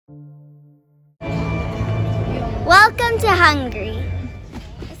Welcome to Hungary.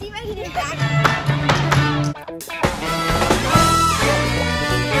 Let's see if I can do that.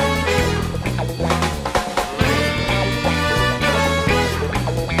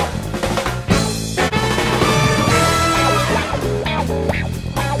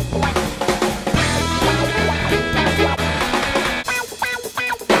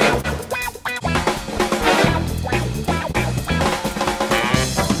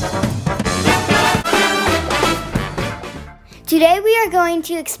 Today we are going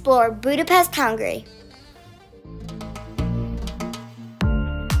to explore Budapest, Hungary.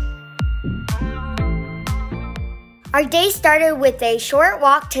 Our day started with a short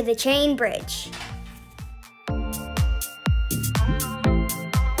walk to the chain bridge.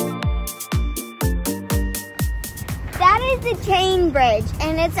 That is the chain bridge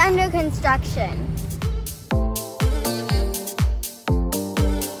and it's under construction.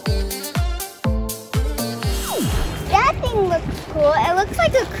 Looks cool. It looks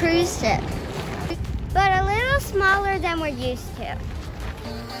like a cruise ship, but a little smaller than we're used to.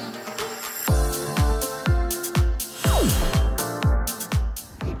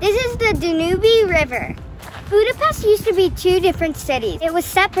 This is the Danube River. Budapest used to be two different cities. It was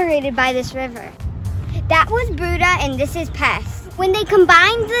separated by this river. That was Buda and this is Pest. When they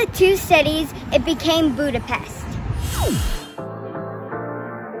combined the two cities, it became Budapest.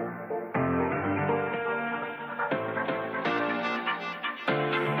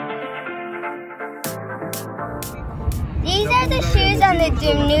 These are the shoes on the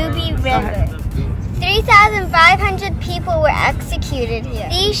Danube River. 3,500 people were executed here.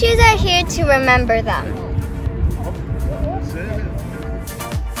 These shoes are here to remember them.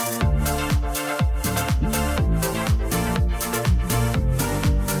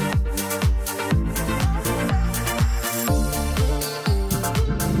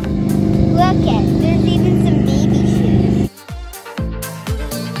 Look it, there's even some baby shoes.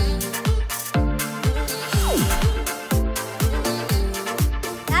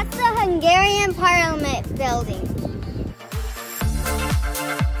 Hungarian Parliament building.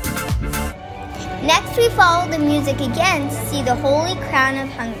 Next we follow the music again to see the Holy Crown of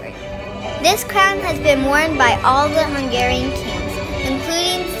Hungary. This crown has been worn by all the Hungarian kings,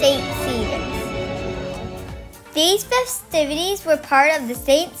 including St. Stephen's. These festivities were part of the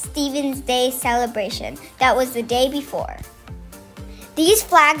St. Stephen's Day celebration that was the day before. These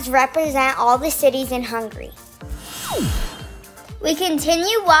flags represent all the cities in Hungary. We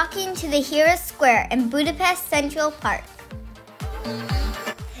continue walking to the Hero Square in Budapest Central Park.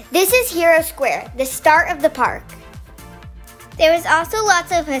 This is Hero Square, the start of the park. There is also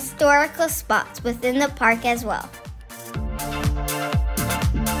lots of historical spots within the park as well.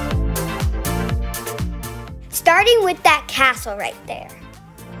 Starting with that castle right there.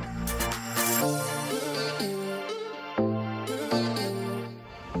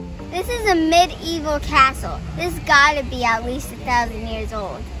 This is a medieval castle. This gotta be at least 1,000 years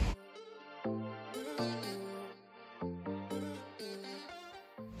old.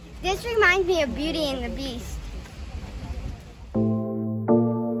 This reminds me of Beauty and the Beast.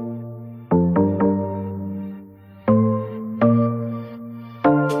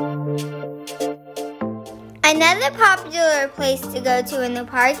 Another popular place to go to in the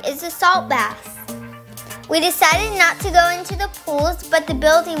park is the salt baths. We decided not to go into the pools, but the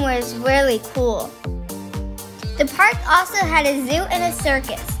building was really cool. The park also had a zoo and a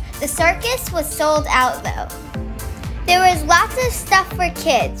circus. The circus was sold out though. There was lots of stuff for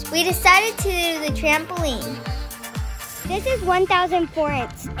kids. We decided to do the trampoline. This is 1,000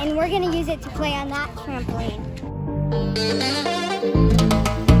 forints, and we're gonna use it to play on that trampoline.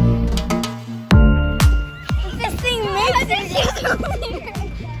 This thing makes it. Let's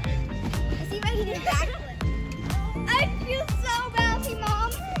see if I can do that. I feel so bouncy,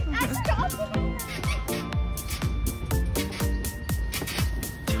 Mom. I'm stopping.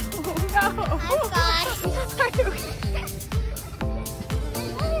 Oh no. I'm fine.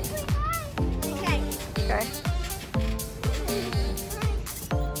 Okay. Okay.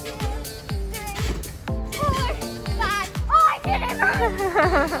 4, 5. Oh, I did it, Mom.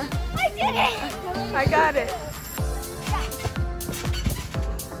 I did it. I got it.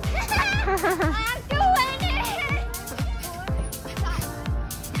 I'm doing it.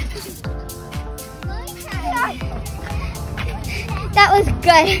 That was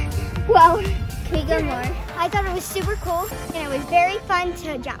good. Well, can we go more? I thought it was super cool and it was very fun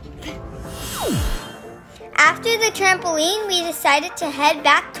to jump. After the trampoline, we decided to head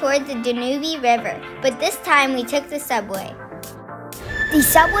back toward the Danube River, but this time we took the subway. The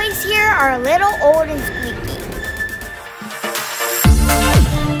subways here are a little old and squeaky.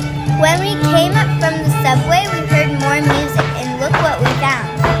 When we came up from the subway, we heard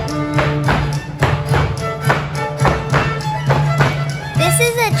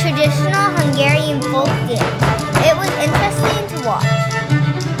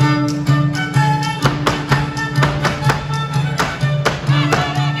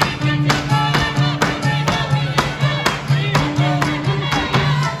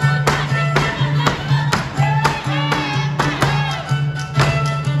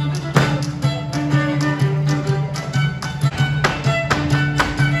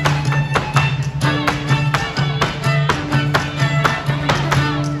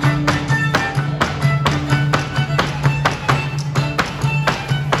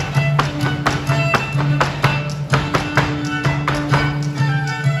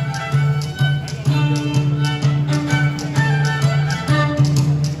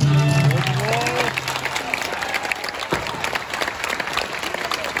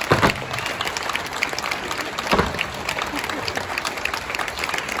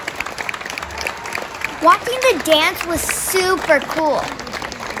Watching the dance was super cool.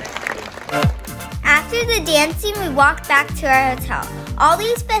 After the dancing, we walked back to our hotel. All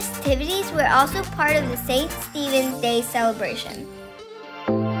these festivities were also part of the St. Stephen's Day celebration.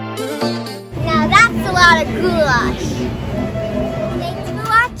 Now that's a lot of goulash. Thanks for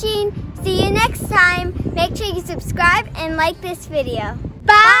watching. See you next time. Make sure you subscribe and like this video.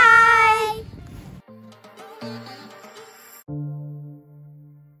 Bye!